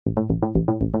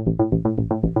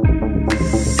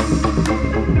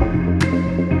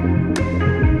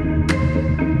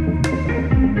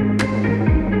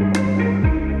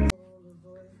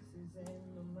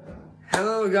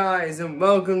guys, and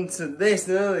welcome to this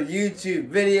another YouTube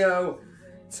video.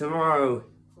 Tomorrow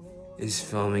is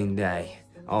filming day.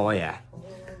 Oh yeah.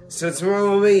 So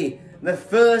tomorrow will be the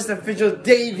first official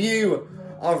debut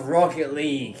of Rocket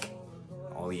League.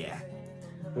 Oh yeah.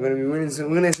 We're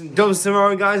gonna get some dubs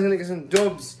tomorrow, guys. We're gonna get some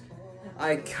dubs.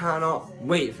 I cannot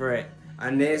wait for it.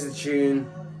 And there's the tune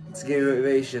to give me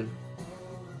motivation.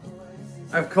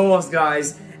 Of course,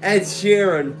 guys, Ed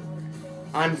Sheeran.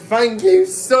 And thank you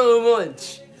so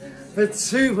much for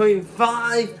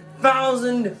 2.5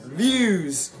 thousand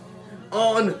views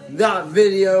on that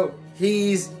video.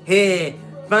 He's here.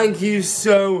 Thank you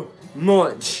so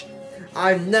much.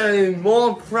 I've never been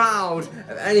more proud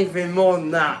of anything more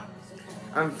than that.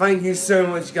 And thank you so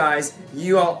much, guys.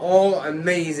 You are all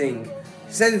amazing.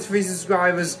 73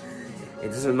 subscribers. It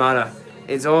doesn't matter.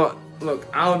 It's all. Look,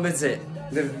 I'll admit it.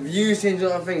 The views change a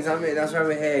lot of things. I mean, that's why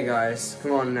we're here, guys.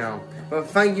 Come on now. But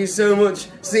thank you so much.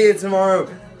 See you tomorrow.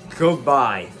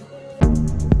 Goodbye.